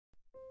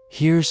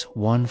Here's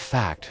one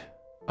fact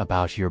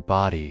about your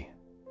body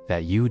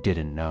that you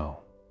didn't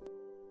know.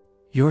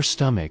 Your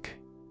stomach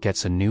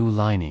gets a new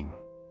lining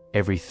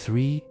every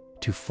 3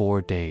 to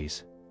 4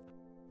 days.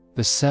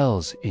 The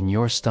cells in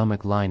your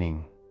stomach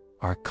lining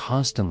are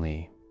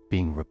constantly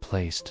being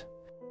replaced.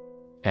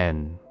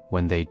 And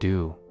when they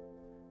do,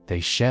 they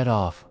shed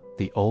off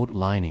the old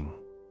lining,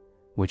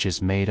 which is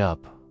made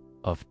up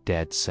of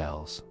dead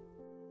cells.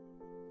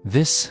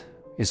 This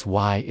is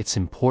why it's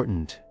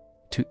important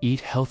to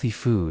eat healthy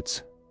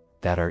foods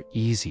that are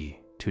easy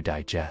to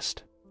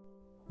digest.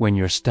 When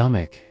your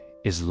stomach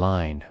is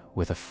lined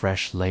with a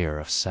fresh layer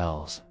of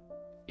cells,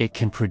 it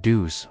can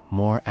produce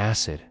more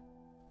acid,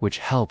 which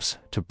helps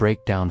to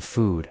break down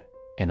food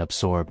and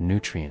absorb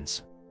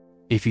nutrients.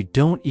 If you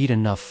don't eat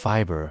enough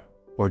fiber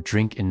or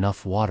drink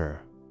enough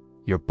water,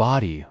 your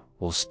body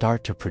will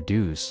start to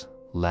produce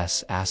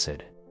less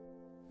acid.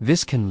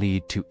 This can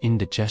lead to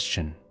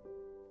indigestion,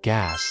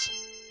 gas,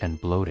 and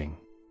bloating.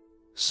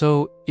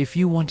 So, if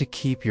you want to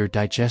keep your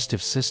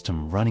digestive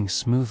system running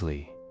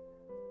smoothly,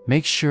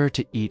 make sure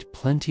to eat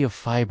plenty of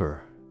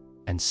fiber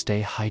and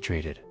stay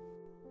hydrated.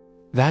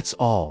 That's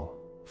all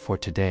for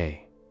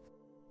today.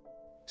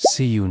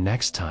 See you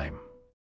next time.